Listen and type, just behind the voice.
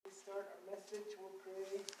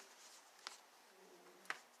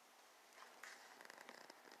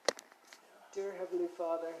Heavenly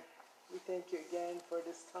Father, we thank you again for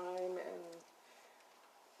this time, and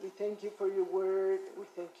we thank you for your word. We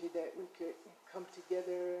thank you that we could come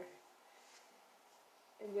together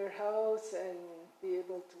in your house and be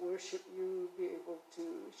able to worship you, be able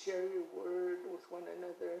to share your word with one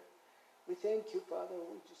another. We thank you, Father.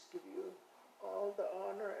 We just give you all the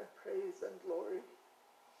honor and praise and glory.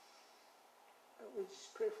 And we just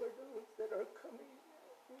pray for those that are coming.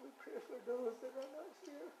 And we pray for those that are not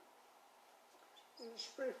here. We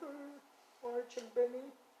just pray for March and Benny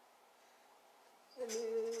and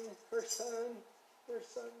her son, their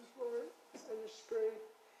sons, Lord. I just pray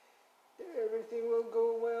that everything will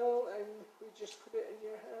go well, and we just put it in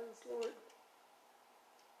your hands, Lord.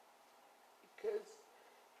 Because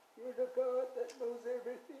you're the God that knows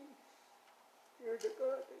everything. You're the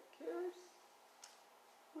God that cares.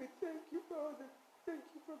 We thank you, Father. Thank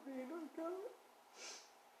you for being our God.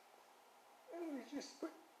 And we just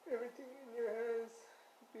put everything in your hands.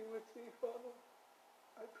 Be with me, Father.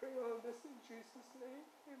 I pray all this in Jesus' name.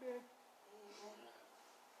 Amen. Amen.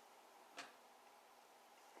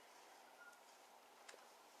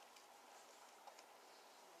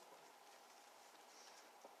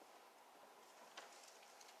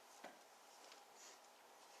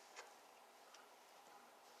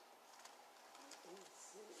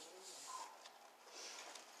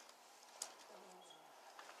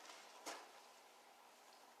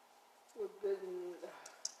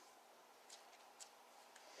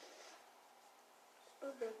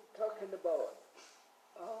 I've been talking about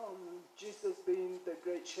Jesus being the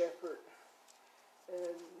great shepherd,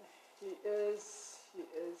 and he is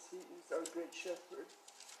our great shepherd.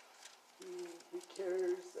 He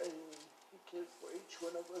cares, and he cares for each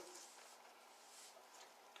one of us.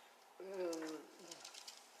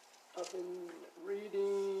 I've been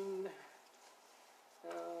reading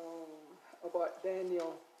about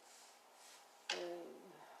Daniel, and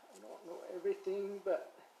I don't know everything,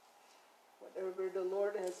 but whatever the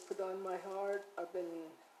Lord has put on my heart, I've been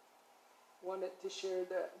wanted to share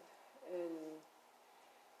that.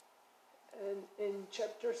 And in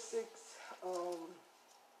chapter 6,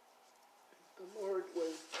 the Lord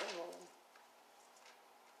was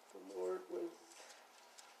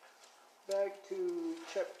back to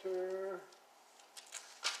chapter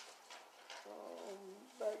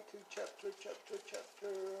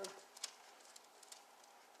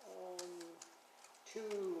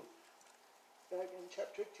 2. Back in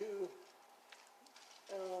chapter 2,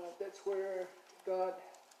 that's where God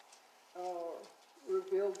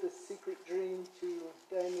revealed the secret dream to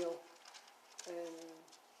Daniel, and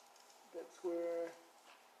that's where,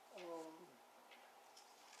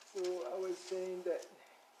 so I was saying that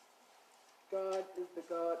God is the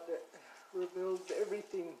God that reveals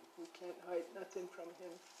everything. We can't hide nothing from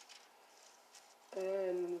him.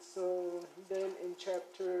 And so then in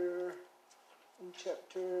chapter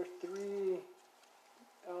 3,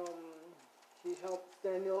 he helped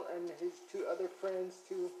Daniel and his 2 other friends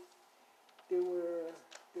too. They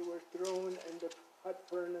were thrown in the hot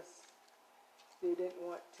furnace. They didn't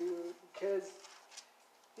want to, because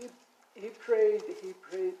he prayed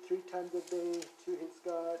 3 times a day to his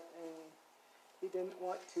God, and he didn't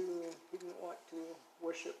want to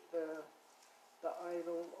worship the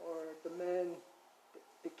idol or the man,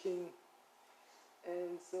 the king.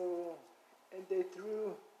 And so, and they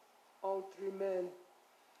threw all 3 men,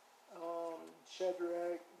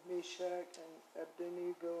 Shadrach, Meshach, and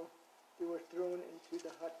Abednego. They were thrown into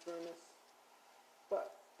the hot furnace,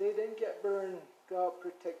 but they didn't get burned. God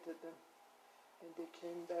protected them, and they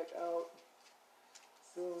came back out.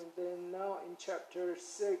 So then now in chapter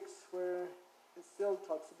 6, where it still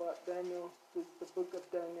talks about Daniel, the book of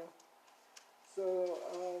Daniel. So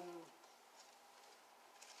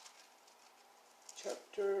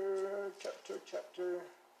chapter,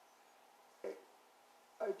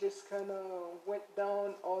 I just kind of went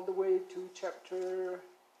down all the way to chapter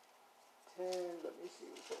 10. Let me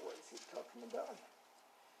see, what is he talking about?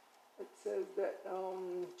 It says that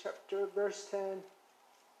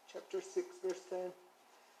chapter 6, verse 10,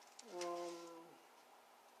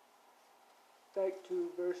 back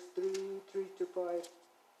to verse 3 to 5.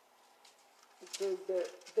 It says that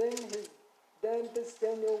then this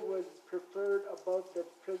Daniel was preferred above the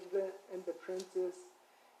president and the princess,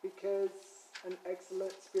 because an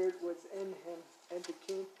excellent spirit was in him, and the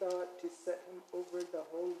king thought to set him over the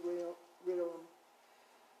whole realm.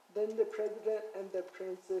 Then the president and the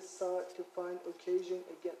princess sought to find occasion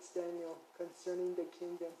against Daniel concerning the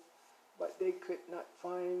kingdom, but they could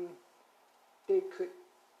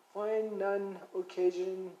find none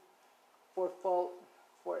occasion for fault,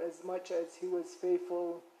 for as much as he was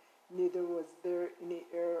faithful, neither was there any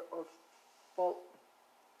error or fault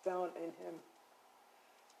found in him.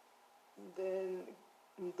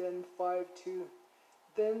 Then 5:2.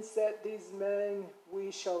 Then said these men,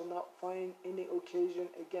 we shall not find any occasion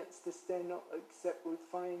against this Daniel, except we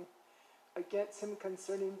find against him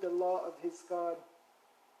concerning the law of his God.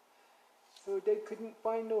 So they couldn't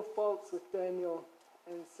find no faults with Daniel,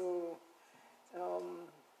 and so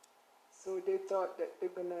they thought that they're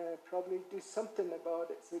gonna probably do something about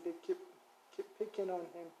it. So they kept picking on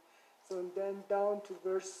him. So then down to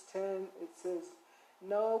verse 10, it says,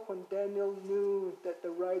 now when Daniel knew that the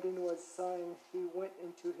writing was signed, he went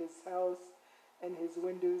into his house, and his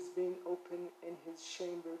windows being open in his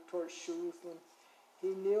chamber towards Jerusalem,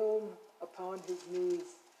 he kneeled upon his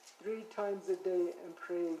knees 3 times a day and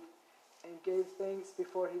prayed, and gave thanks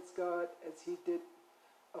before his God as he did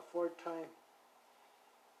aforetime.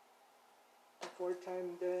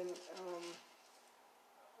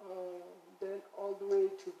 Then all the way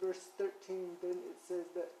to verse 13, then it says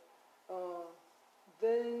that,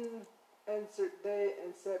 then answered they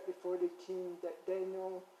and said before the king that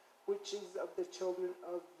Daniel, which is of the children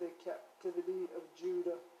of the captivity of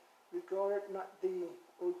Judah, regard not thee,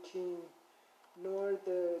 O king, nor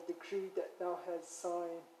the decree that thou hast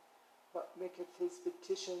signed, but maketh his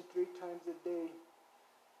petition 3 times a day.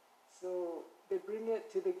 So they bring it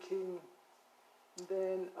to the king.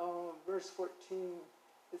 Then verse 14,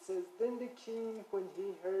 it says, then the king, when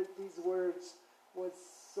he heard these words, was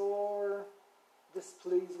sore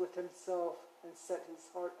displeased with himself, and set his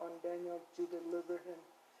heart on Daniel to deliver him.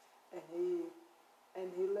 And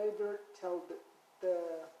he labored till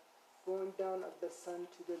the going down of the sun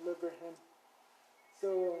to deliver him.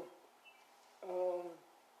 So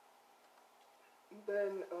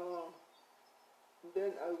then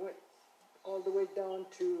I went all the way down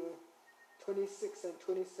to 26 and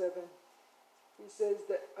 27. He says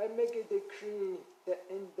that I make a decree that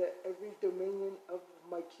in every dominion of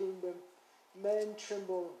my kingdom men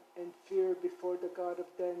tremble and fear before the God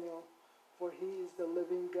of Daniel, for he is the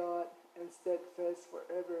living God and steadfast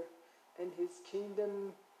forever, and his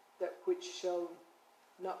kingdom that which shall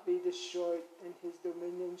not be destroyed, and his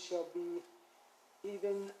dominion shall be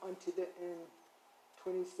even unto the end.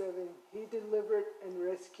 27. He delivered and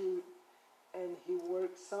rescued, and he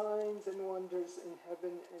worked signs and wonders in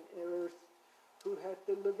heaven and earth, who hath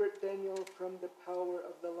delivered Daniel from the power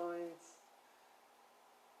of the lions.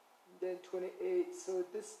 Then 28. So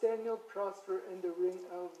this Daniel prospered in the reign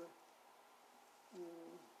of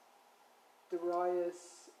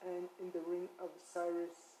Darius and in the reign of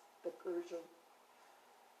Cyrus the Persian.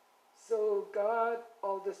 So God,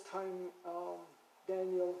 all this time,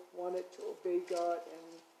 Daniel wanted to obey God,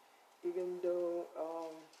 and even though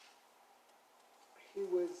he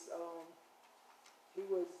was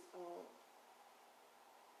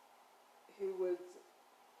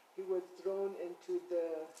thrown into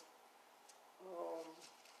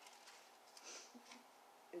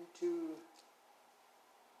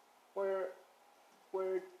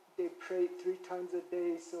where they prayed 3 times a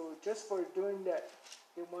day. So just for doing that,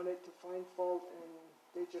 they wanted to find fault, and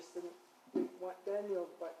they just didn't want Daniel.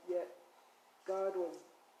 But yet God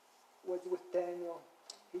was with Daniel.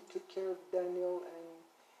 He took care of Daniel,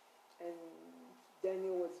 and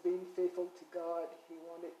Daniel was being faithful to God. He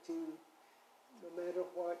wanted to, no matter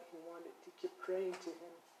what, he wanted to keep praying to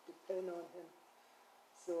him, depend on him.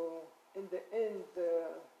 So in the end,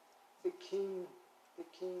 the king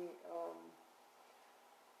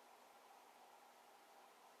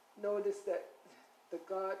noticed that the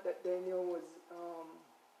God that Daniel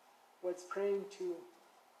was praying to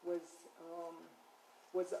was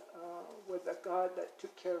a God that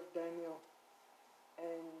took care of Daniel,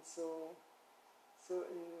 and so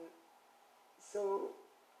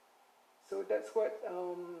that's what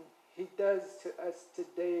he does to us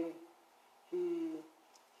today. He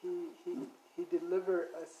deliver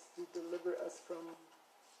us from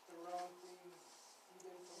the wrong things,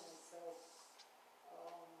 even from myself.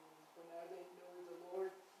 When I didn't know the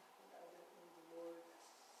Lord,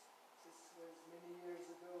 this was many years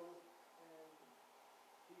ago, and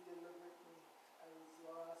he delivered me. I was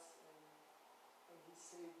lost, and he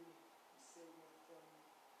saved me. He saved me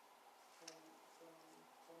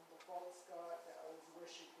from the false god that I was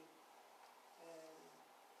worshiping. And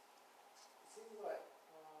it seemed like,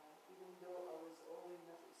 even though I was old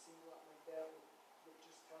enough, it seemed like my dad would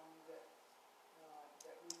just tell me that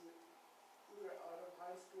we were out of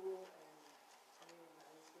high school, and me and my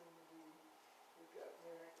husband, we got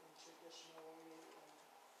married in traditional way,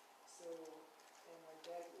 and my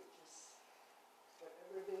dad would just,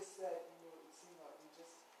 whatever they said, it seemed like we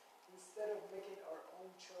just, instead of making our own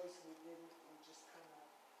choice, we just kind of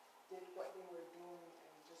did what they were doing,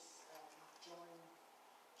 and just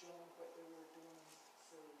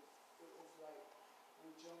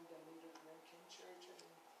joined a Native American church, and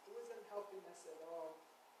it wasn't helping us at all.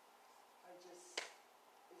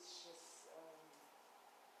 It's just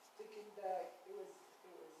thinking back, it was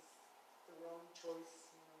the wrong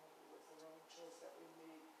choice. It was the wrong choice that we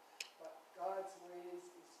made. But God's ways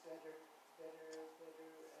is better, and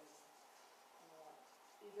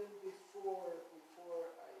even before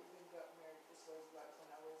I even got married, this was like when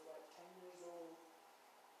I was like 10 years old.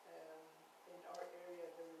 In our area,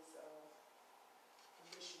 there was a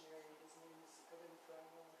missionary. His name is Evan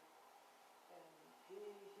Framo, and he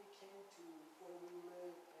came to where we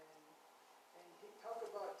live, and he talked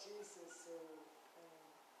about Jesus. So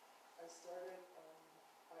I started.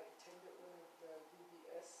 I attended one of the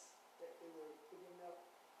VBS that they were putting up,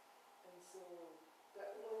 and so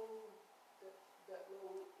that little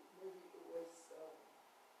maybe it was the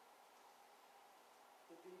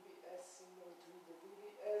VBS. Through the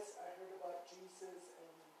VBS, I heard about Jesus,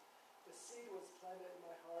 and the seed was planted in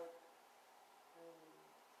my heart, and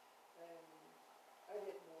I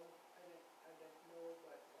didn't know,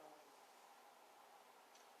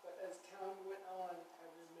 but as time went on, I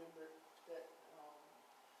remembered that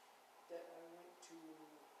that I went to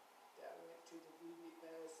the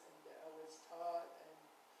VBS, and that I was taught, and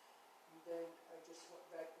then I just went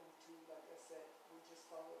back into, like I said, we just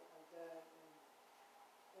followed my dad,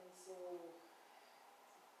 and so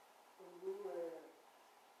when we were,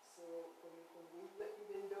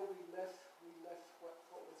 even though we left what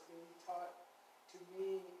was being taught to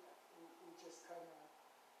me, we just kind of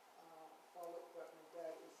followed what my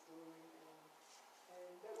dad was doing,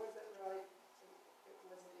 and that wasn't right. It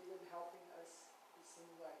wasn't even helping us. It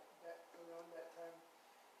seemed like that around that time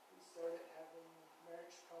we started having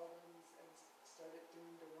marriage problems and started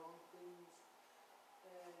doing the wrong things,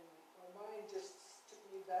 and my mind just took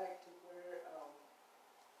me back to where I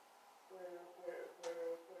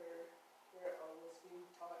was being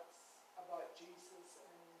taught about Jesus,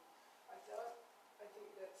 and I think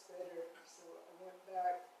that's better. So I went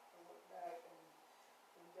back, and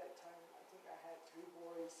that time I think I had 3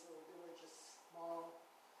 boys, so they were just small,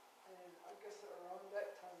 and I guess around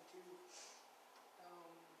that time too,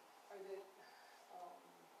 I did.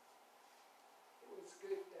 It was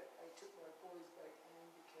good that I took my boys back in,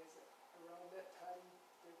 because around that time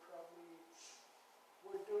they probably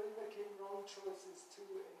were making wrong choices too,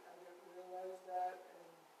 and I didn't realize that,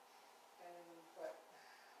 but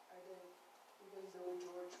I didn't, even though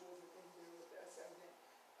George wasn't in there with us,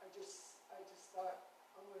 I just thought,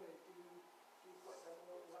 I'm going to do what the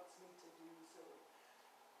Lord wants me to do. So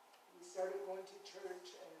we started going to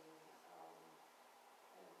church, and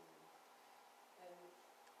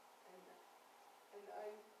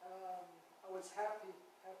I was happy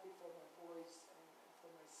for my boys and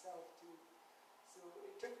for myself too. So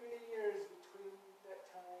it took many years between that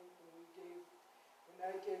time when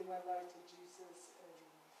I gave my life to Jesus, and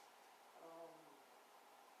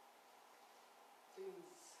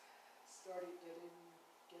things started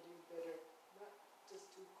getting better. Not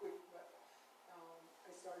just too quick, but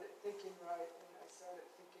I started thinking right, and I started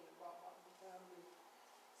thinking about my family.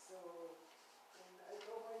 So, and I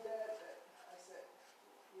told my dad that, I said,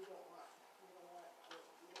 we don't want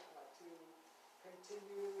to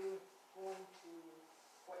continue going to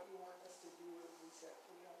what you want us to do. We said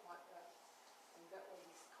we don't want that, and that was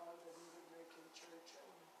called the Native American Church. And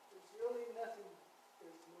there's really nothing.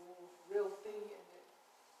 There's no real thing in it.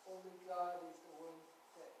 Only God is the one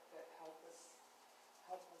that help us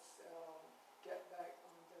get back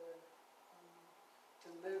on to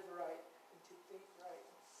live right and to think right.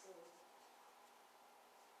 So.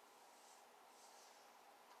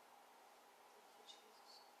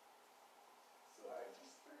 So I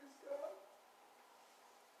just praise God.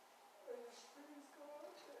 That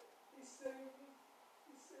He saved me.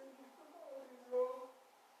 He saved me from all these wrong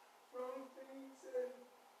things, and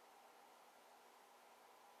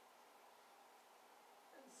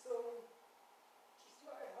so just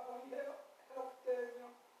like how He helped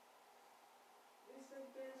Daniel, He's been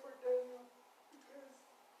there for Daniel.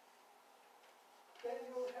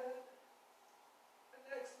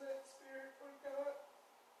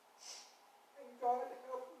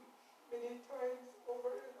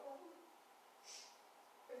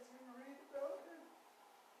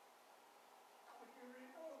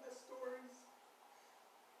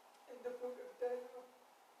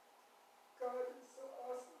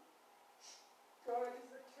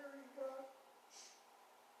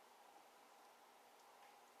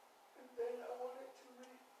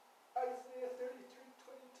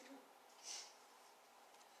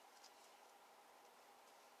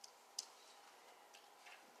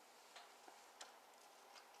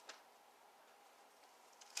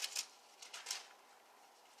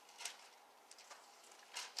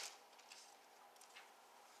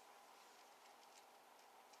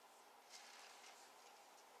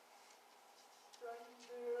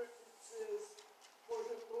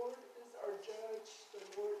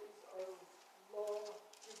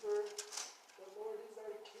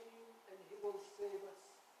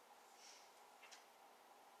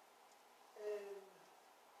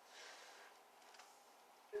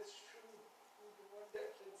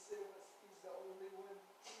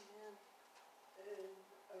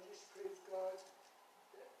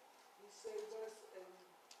 save us, and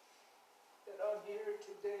that I'm here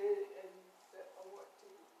today, and that I want to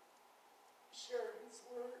share His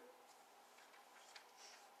word.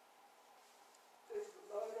 There's a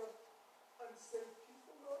lot of unsaved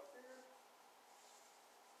people out there.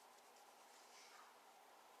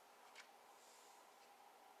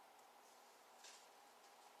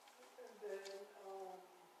 And then,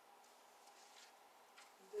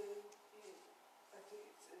 I think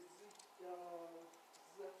it's Ezekiel,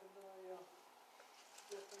 Zephaniah,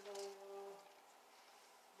 Zephaniah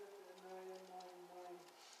 9:9.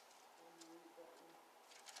 Let me read that one.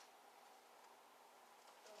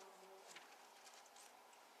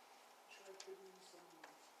 Try putting some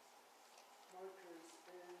markers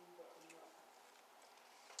in, but I'm not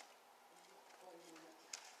finding it.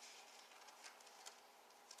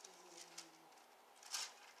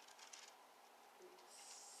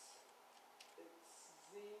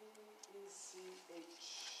 It's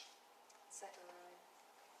ZECH. Zechariah.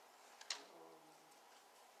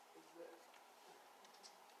 Is that?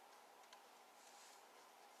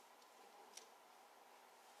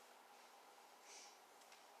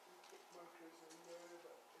 We put markers in there,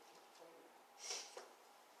 but I can't find it.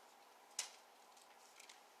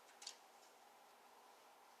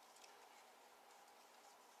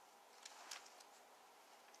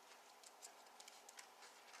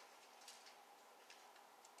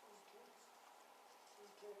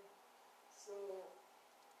 Okay. So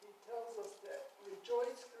he tells us that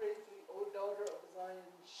rejoice greatly, O daughter of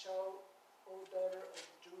Zion, shout, O daughter of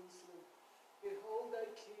Jerusalem. Behold, thy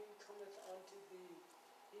king cometh unto thee.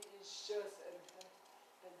 He is just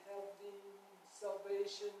and having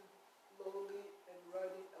salvation, lowly, and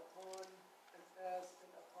riding upon an ass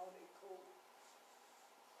and upon a colt,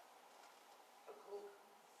 the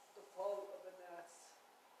fall of an ass.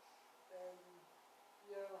 And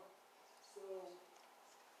yeah, so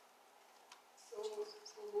the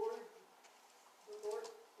Lord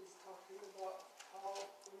is talking about how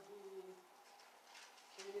when He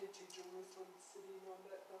came into Jerusalem sitting on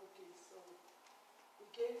that donkey. So He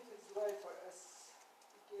gave His life for us.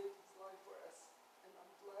 He gave His life for us. And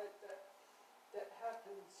I'm glad that that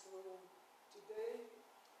happened. So today,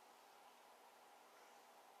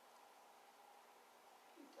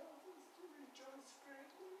 He tells us to rejoice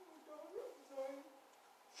greatly, O daughter of Zion.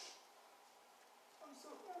 I'm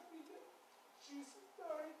so happy that Jesus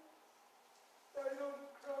died on the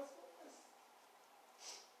cross for us.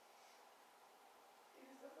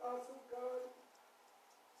 He's an awesome God.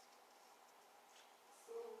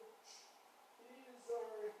 So He's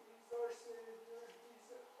our Savior. He's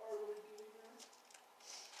our Redeemer.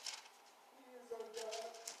 He is our God.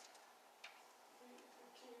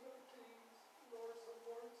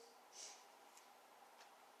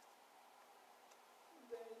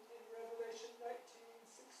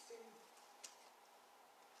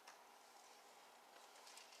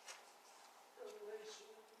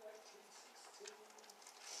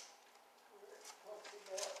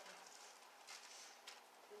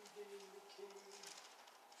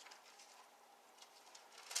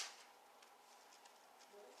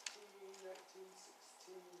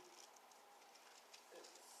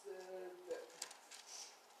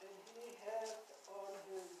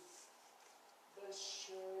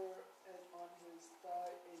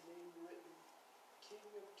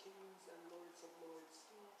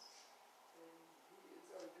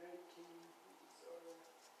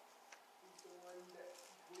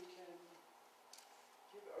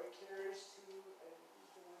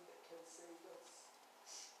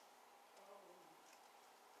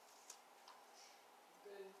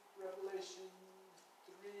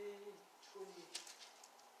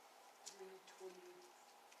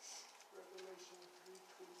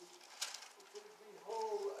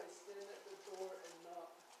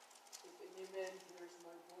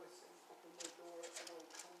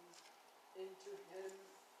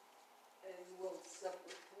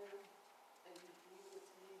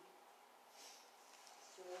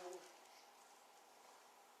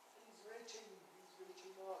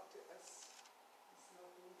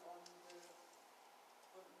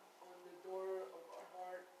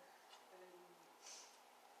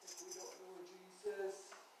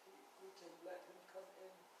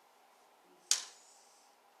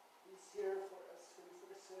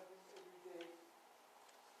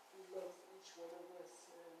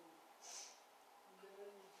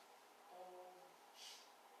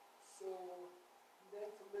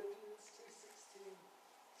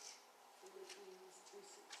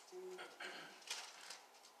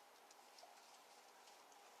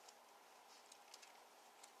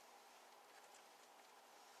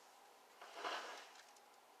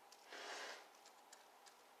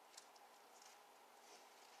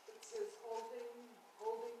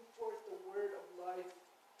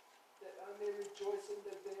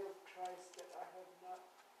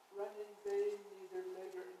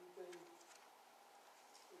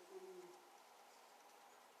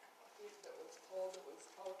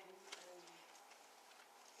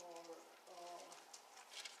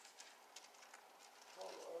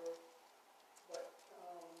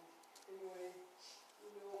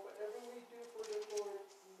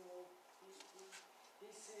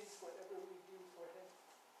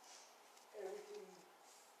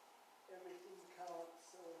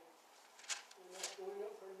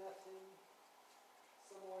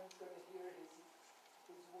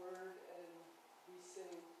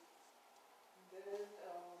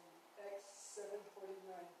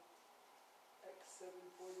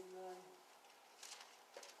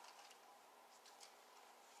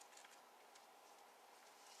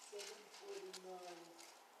 9.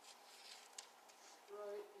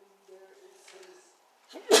 Right in there it says,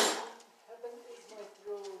 Heaven is my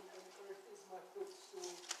throne and earth is my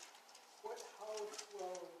footstool. What house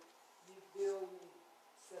will ye build me,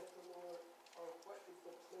 saith the Lord, or what is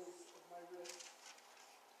the place of my rest?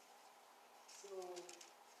 So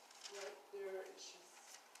right there it's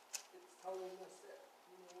telling us that,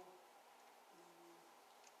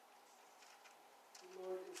 the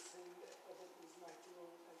Lord is saying that heaven is my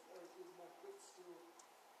throne and earth is my footstool.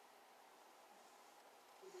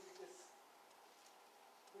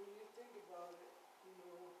 When you think about it,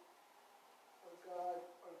 our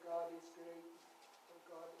God is great, our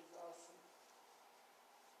God is awesome.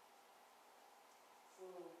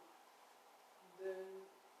 So then,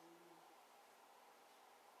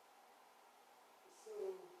 so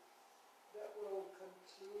that will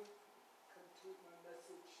conclude my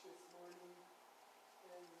message this morning.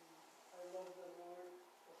 And I love the Lord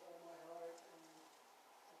with all my heart, and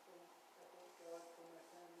I thank God for my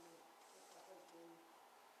family, my husband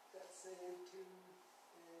got saved too,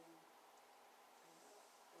 and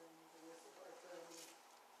the rest of our family.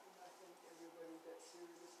 And I thank everybody that's here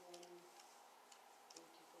this morning. Thank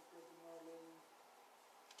you for Brother Marlene,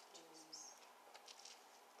 and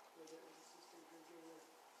Brother and Sister Gregory,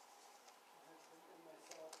 my husband and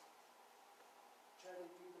myself. Try to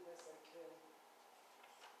do the best I can.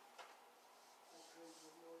 I praise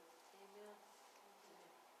the Lord. Amen.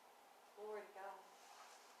 Glory to God.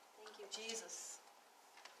 Thank you, Jesus.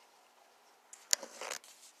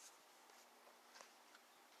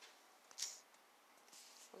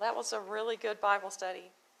 Well, that was a really good Bible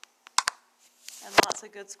study. And lots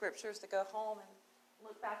of good scriptures to go home and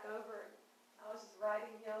look back over. I was just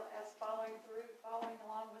writing, as following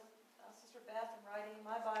along with Sister Beth and writing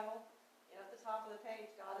my Bible. At the top of the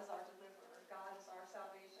page, God is our deliverer. God is our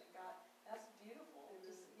salvation. God, that's beautiful. Amen.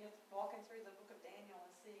 Just walking through the book of Daniel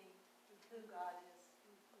and seeing who God is,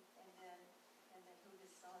 and then who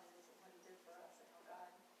His Son is, and what He did for us, and how God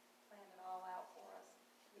planned it all out for us.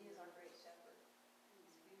 He is our great shepherd. It's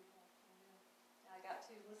beautiful. Amen. And I got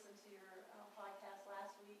to listen to your podcast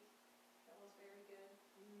last week. That was very good.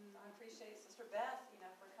 So I appreciate Sister Beth,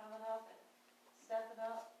 for coming up and stepping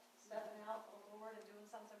out for the Lord and doing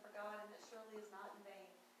something for God, and it surely is not in vain.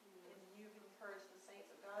 And you've encouraged the saints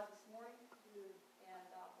of God this morning. And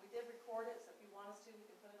we did record it, so if you want us to, we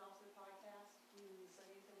can put it onto the podcast, so you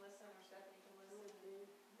can listen, or Stephanie can listen.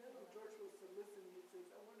 George wants to listen. He says,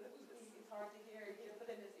 I want to listen. It's hard to hear. You can put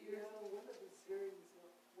it in his ears. Yeah, one of his hearing is not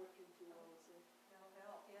working too well, so. That'll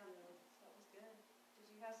help, yeah. That was good. Did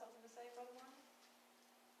you have something to say, Brother Martin?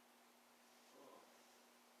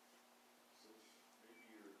 Since maybe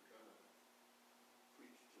you're trying to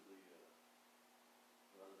preach to the,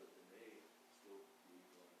 rather than the nay, still believe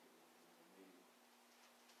like in the nay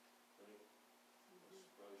thing. I'm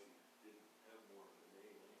surprised you didn't have more of the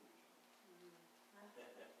nay language.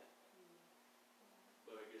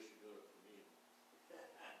 But I guess you got it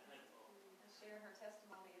from me. And sharing her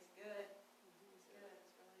testimony is good. It's good. It's really good,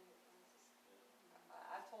 Francis.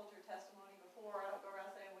 I've told your testimony before. I don't go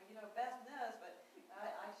around saying, well, Beth Nez, but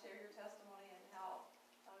I share your testimony and how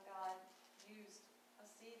God used a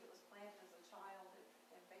seed that was planted as a child in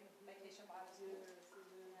Vacation Bible School. And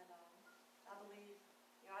I believe,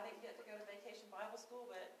 I didn't get to go to Vacation Bible School,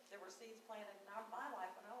 but there were seeds planted in my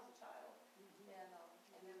life when I was a child.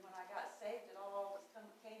 And then when I got saved, it all just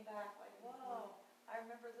came back like, whoa, I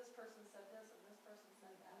remember this person said this and this person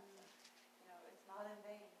said that. So, it's not in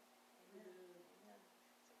vain. Amen. Amen.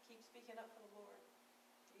 So keep speaking up for the Lord.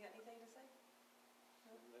 You got anything to say?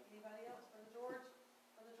 No? Anybody else? Brother George?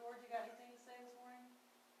 Brother George, you got anything to say this morning?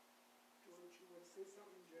 George, you want to say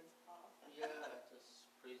something, Jen? Yeah,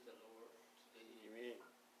 just praise the Lord. Today Amen.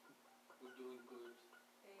 we're doing good.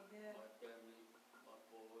 Amen. My family, my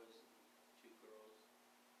boys, 2 girls,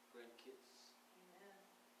 grandkids. Amen.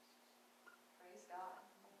 Praise God.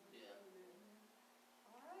 Yeah. Amen.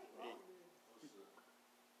 All right. Well,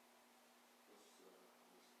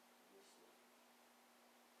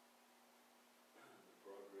 The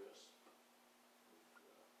progress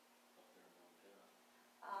up there in Montana.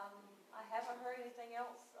 I haven't heard anything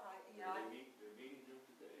else. They're meeting them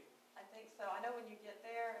today. I think so. I know when you get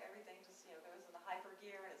there, everything just goes into hyper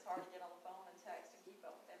gear, and it's hard to get on the phone and text and keep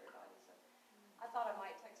up with everybody. So I thought I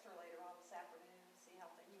might text her later on this afternoon and see how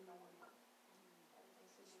things are going. Everything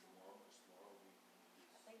seems to be going well. It's tomorrow meeting.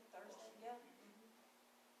 I think Thursday. Yeah.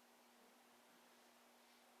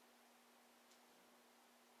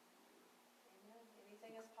 Amen.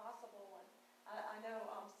 Anything is possible. And I know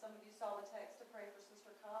some of you saw the text to pray for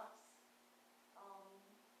Sister Cox,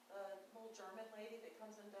 the little German lady that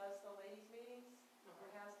comes and does the ladies' meetings, or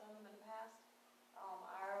has done them in the past.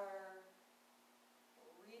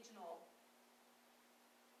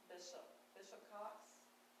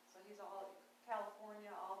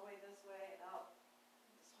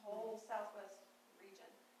 whole southwest region.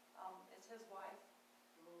 It's his wife,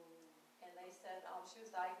 and they said she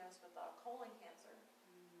was diagnosed with colon cancer.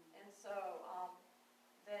 And so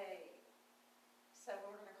they said,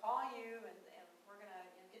 well, we're going to call you and we're going to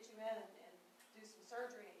get you in and do some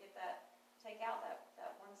surgery and take out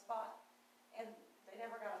that one spot. And they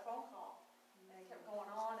never got a phone call. And they kept going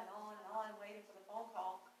on and on and on, waiting for the phone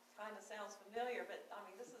call. Kind of sounds familiar, but I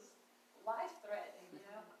mean, this is life-threatening, you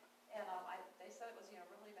know. And they said it was,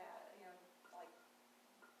 really bad, like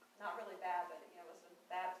not really bad, but it was a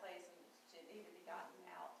bad place and she needed to be gotten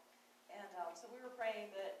out. And so we were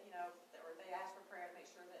praying that, or they asked for prayer to make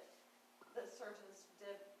sure that the surgeons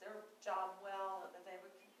did their job well, that they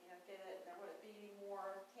would, get it, and there wouldn't be any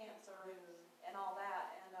more cancer and all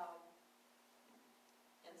that.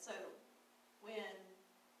 And so when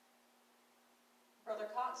Brother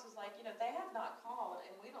Cox was like, they have not called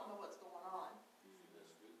and we don't know what's going on.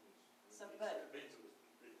 That's good news. So, but It means it was,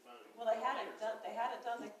 they finally. well, they hadn't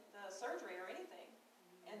done the surgery or anything.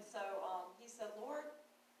 And so he said, Lord,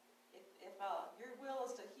 if your will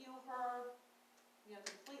is to heal her,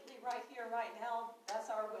 completely right here, right now, that's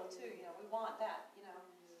our will too. We want that,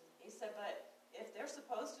 He said, but if they're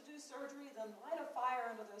supposed to do surgery, then light a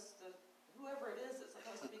fire under whoever it is that's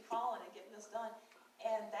supposed to be calling and getting this done.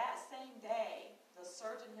 And that same day, the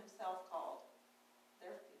surgeon himself called.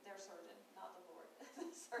 Their surgeon, not the Lord.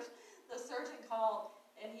 The surgeon called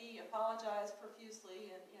and he apologized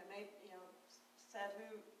profusely and said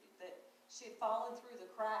that she had fallen through the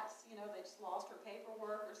cracks. They just lost her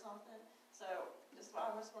paperwork or something. So I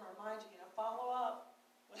just want to remind you, follow up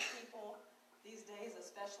with people these days,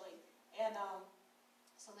 especially. And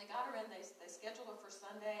so they got her in. They scheduled her for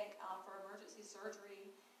Sunday for emergency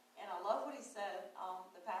surgery. And I love what he said.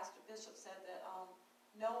 The bishop said that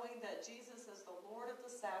knowing that Jesus is the Lord of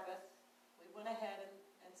the Sabbath, we went ahead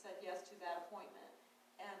and said yes to that appointment.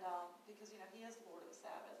 And because he is the Lord of the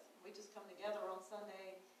Sabbath. We just come together on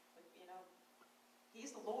Sunday.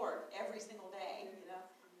 He's the Lord every single day.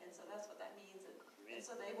 And so that's what that means. And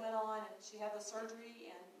so they went on, and she had the surgery,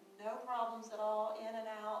 and no problems at all, in and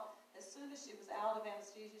out. As soon as she was out of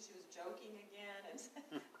anesthesia, she was joking again and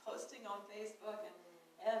posting on Facebook,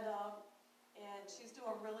 and she's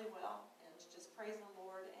doing really well, and she's just praising the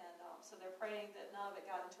Lord. And so they're praying that none of it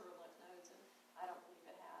got into her lymph nodes, and I don't believe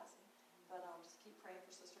it has. But just keep praying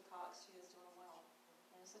for Sister Cox. She is doing well.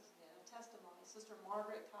 And it's a testimony. Sister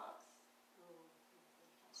Margaret Cox.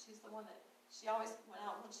 She's the one that, she always went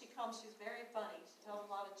out, when she comes, she's very funny. She tells a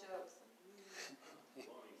lot of jokes.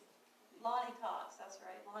 Lonnie Cox, that's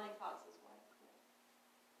right. Lonnie Cox's wife.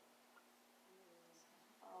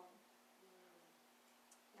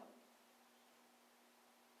 Yep. I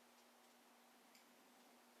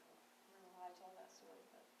don't know why I told that story,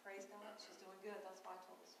 but praise God, she's doing good. That's why I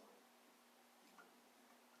told the story.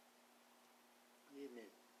 Amen.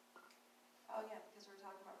 Oh yeah, because we were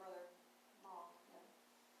talking about Brother Long,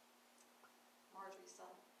 Marjorie's son.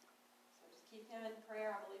 So just keep him in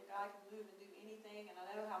prayer. I believe God can move and do anything. And I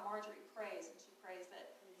know how Marjorie prays, and she prays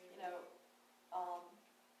that,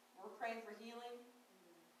 we're praying for healing.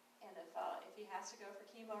 And if he has to go for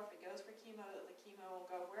chemo, or if he goes for chemo, that the chemo will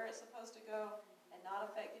go where it's supposed to go and not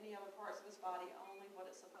affect any other parts of his body, only what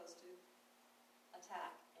it's supposed to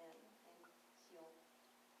attack and heal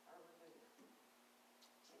or remove.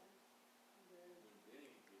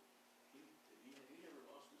 He never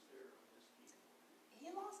lost his hair on his chemo.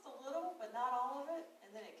 He lost a little, but not all of it,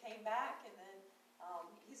 and then it came back, and then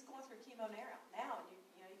he's going through chemo now, and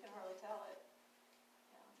you can hardly tell it.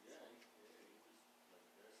 Yeah, he just, like,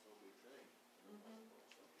 that's no big thing. Mhm.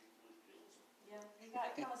 Some people, it kills them. Yeah, he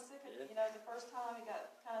got kind of sick. The first time he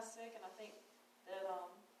got kind of sick, and I think that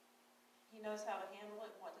he knows how to handle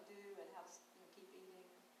it and what to do and how to keep eating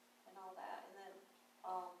and all that. And then,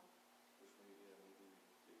 Just maybe, maybe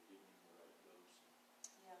they give him the right dose.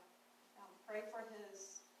 pray for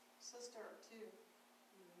his sister too.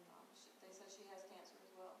 They said she has cancer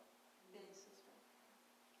as well. Benny's sister.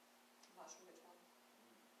 I'm not sure which one.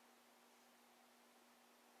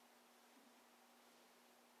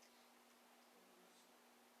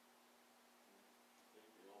 I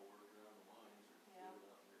think they all work around the lines or Yeah.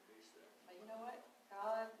 figure it out in their haystack. But you know what?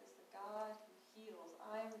 God is the God who heals.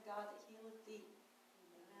 I am the God that healeth thee.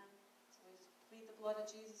 Amen. So we just plead the blood of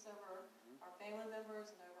Jesus over our family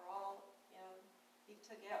members and over all, he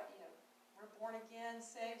took out, we're born again,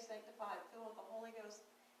 saved, sanctified, filled with the Holy Ghost.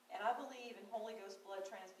 And I believe in Holy Ghost blood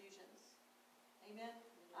transfusions. Amen.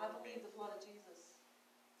 I believe the blood of Jesus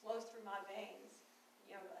flows through my veins.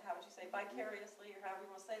 How would you say, vicariously, or however you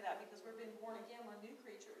want to say that, because we're being born again, we're new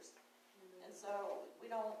creatures. And so we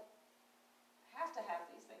don't have to have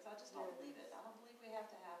these things. I just don't believe it. I don't believe we we have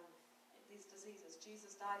to have these diseases.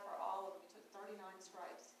 Jesus died for all of them. He took 39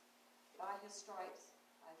 stripes. By his stripes,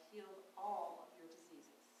 I've healed all of your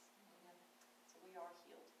diseases. Amen. So we are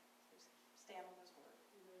healed. Just stand on his word.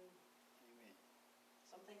 Amen.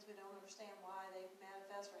 Some things we don't understand why they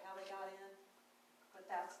manifest or how they got in, but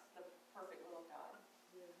that's the perfect will of God,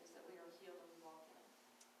 is that we are healed and we walk in it.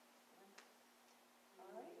 All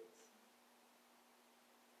right.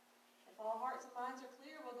 If all hearts and minds are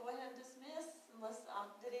clear, we'll go ahead and dismiss, unless,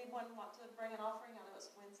 did anyone want to bring an offering? I know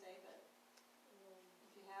it's Wednesday, but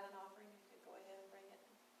if you had an offering, you could go ahead and bring it.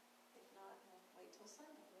 If not, we'll wait till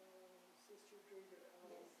Sunday. Sister Dreger,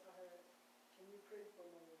 Yes. can you pray for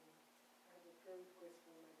I have a prayer request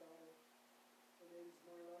for my daughter. Her name is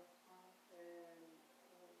Marla, and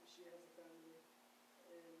she has a family.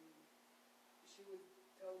 And she was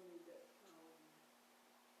telling me that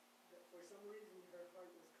for some reason her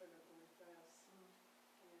heart was kind of going fast, and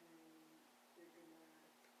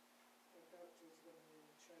the doctor's gonna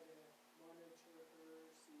try to monitor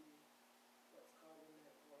her, see what's causing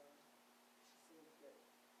it, or she says that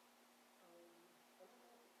I don't know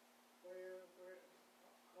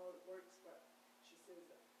how it works, but she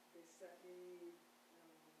says that they sent me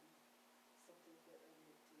something that I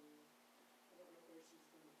need to. I don't know where she's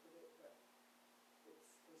gonna put it, but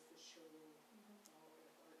it's supposed to show how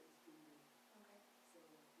her heart is beating. Okay. So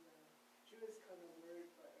yeah, she was kind of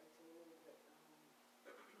worried, but I told her that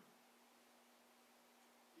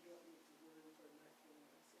you don't need to worry for nothing.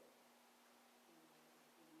 I said, when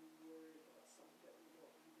you worry about something that we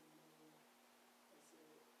don't even know, I said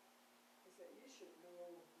you should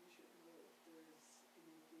know if there's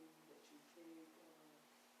anything that you take or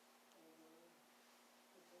I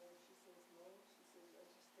told her, she says no. She says I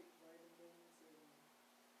just take vitamins, and so I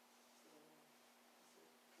said,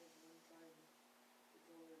 because one time I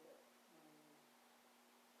told her that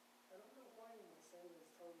I don't know why my son was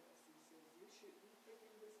telling us, he says, you should be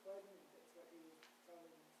taking this vitamin. That's what he was telling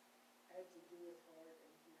us. I had to do it hard, and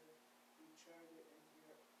here we tried it, and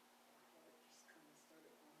here our heart just kind of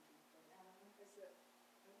started pumping. I said,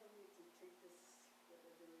 I don't need to take this,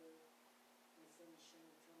 whatever my son is trying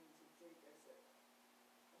to tell me to take. I said,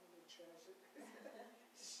 I'm going to trash it.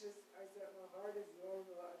 It's just, I said, my heart is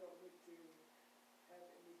normal. I don't need to have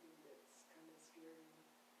anything that's kind of scary.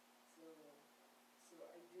 So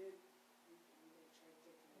I did, we tried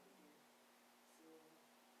taking it again. So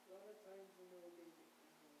a lot of times, this is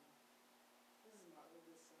my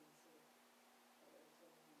oldest son, so I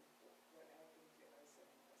told him what happened to us, and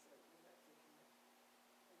I said, we're not taking it.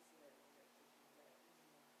 I said, we're not taking that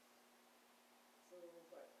anymore. So,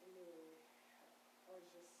 but anyway, I was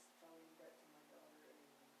just telling that to my daughter, and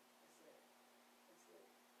I said,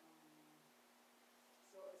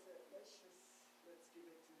 so I said, let's give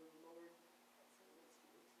it to the Lord. I said, let's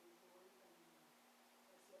give it to the Lord, and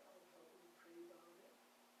I said, I'll help you pray about it.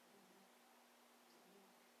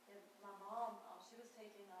 And my mom, she was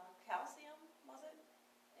taking calcium, was it?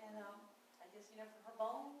 And I guess, for her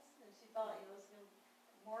bones, and she thought, it was the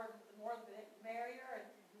more the merrier,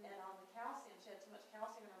 and the calcium, she had too much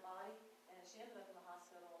calcium in her body, and she ended up in the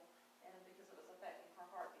hospital, and because it was affecting her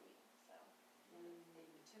heartbeat. So,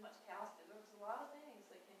 too much calcium, there was a lot of things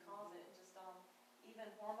that can cause it, just even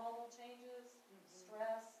hormonal changes,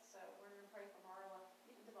 stress. So we're going to pray for Marla.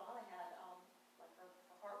 Even Devonna had, like her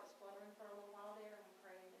heart was fluttering for a little while there, and we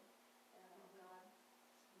prayed, and God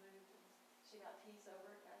moved, and she got peace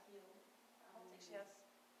over it, got healed. I don't think she hasn't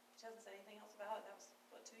said anything else about it. That was,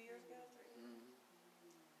 what, 2 years ago, 3 years ago?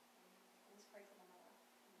 Let's pray for Marla.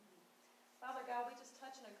 Father God, we just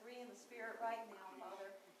touch and agree in the Spirit right now,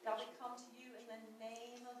 Father. God, we come to you in the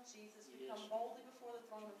name of Jesus. We come boldly before the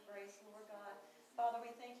throne of grace, Lord God. Father,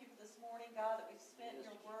 we thank you for this morning, God, that we've spent in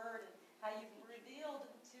your word, and how you've revealed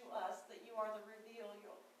to us that you are the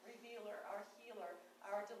revealer, our healer,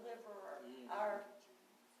 our deliverer, our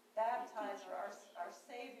baptizer, our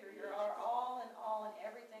Savior. You're our all and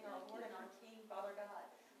everything, our Lord and our King, Father God.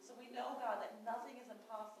 So we know, God, that nothing is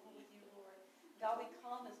impossible with you, Lord. God, we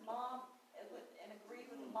come as mom and agree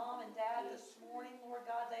with the mom and dad this morning, Lord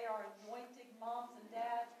God. They are anointed moms and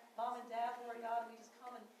dad. Mom and dad, Lord God, we just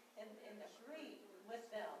come and agree with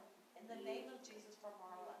them in the name of Jesus for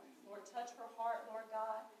Marla. Lord, touch her heart, Lord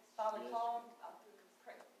God. Father,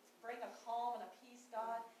 bring a calm and a peace,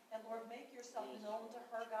 God. And Lord, make yourself known to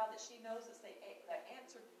her, God, that she knows it's the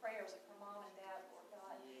answered prayers of her mom and dad, Lord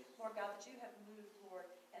God. Lord God, that you have moved, Lord,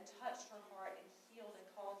 and touched her heart and healed and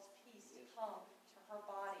caused peace to come to her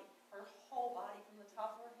body, her whole body, from the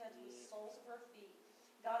top of her head to the soles of her feet.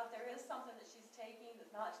 God, if there is something that she's taking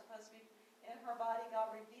that's not supposed to be in her body,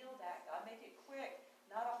 God, reveal that. God, make it quick.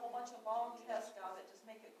 Not a whole bunch of long tests, God, but just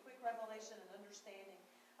make it quick revelation and understanding understanding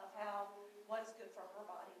of what is good for her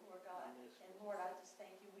body, Lord God. And Lord, I just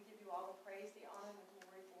thank you. We give you all the praise, the honor, and the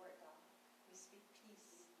glory for it, God. We speak peace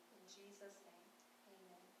in Jesus' name.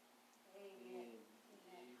 Amen. Amen.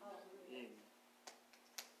 Amen. Hallelujah.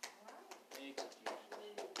 All right. Thank you,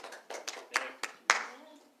 Jesus.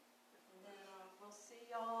 And then we'll see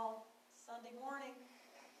y'all Sunday morning.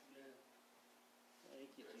 Thank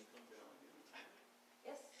you, Jesus.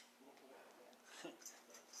 Yes.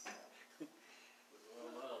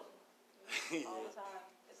 All the time.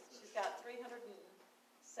 She's got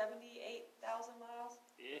 378,000 miles.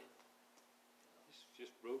 Yeah. It's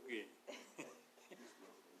just broke in.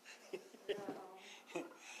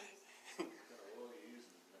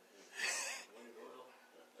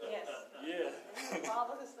 Yes. Yeah. And the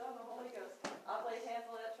Father, the Son, the Holy Ghost. I've laid hands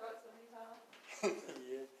on that truck so many times.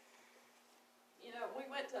 Yeah. You know, we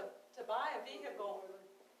went to buy a vehicle.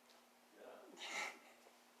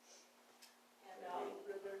 And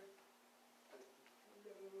Brother.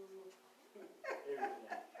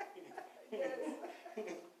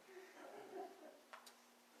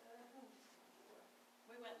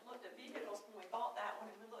 we went and looked at vehicles when we bought that one,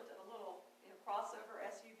 and we looked at a little, crossover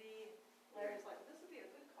SUV. Larry's like, this would be a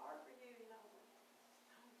good car for you, I was like,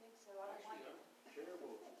 I don't think so, I don't like it.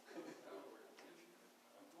 Terrible.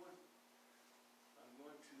 I'm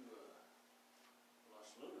going to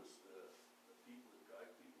Las Lunas. The people that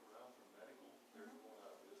guide people around for medical, they're going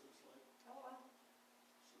out of business, like, Oh, wow.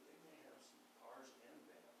 so they may have some cars and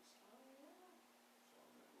vans. Oh, yeah. So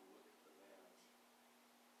I'm gonna go look at the vans.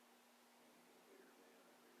 Maybe get a bigger van,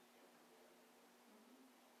 a bigger camper van. And,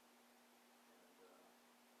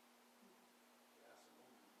 yeah, some of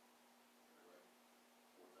them, they're like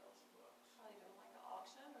 $4,000. Are you doing like an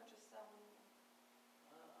auction or just selling?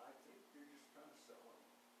 I think they're just trying to sell them.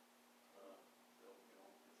 They'll,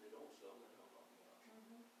 if they don't sell, then they'll on the auction.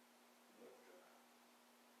 But,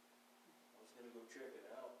 I was gonna go check it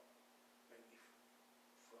out, maybe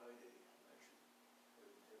Friday. I'm actually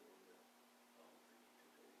heading to Palm Creek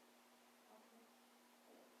today. Okay.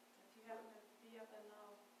 If you happen to be up in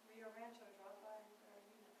Rio Rancho, drop by and grab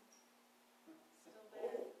a unit. Still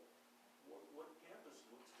there. What campus,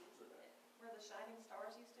 what school's it at? Where the Shining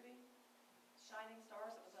Stars used to be. Shining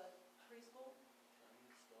Stars, it was a preschool.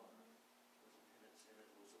 Shining Star. And it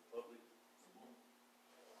was a public school.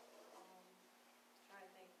 Trying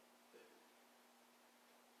to think.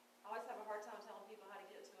 I always have a hard time telling people how to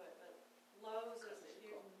get to it, but Lowe's is there's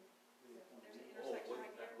an intersection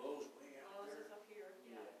right That here. Lowe's way out Lowe's there. is up here,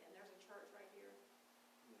 yeah, Yeah. and there's a church right here.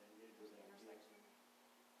 There's the intersection.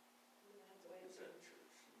 And then it's way Is up that here.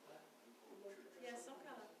 church? Church. Yeah, some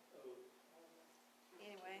kind of.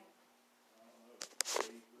 Anyway.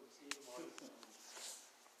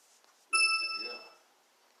 Yeah.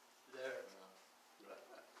 There.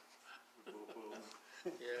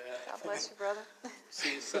 Yeah. God bless you, brother.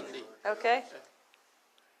 See you Sunday. Okay.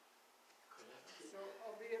 So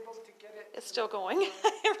I'll be able to get it. It's still going.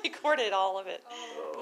 I recorded all of it.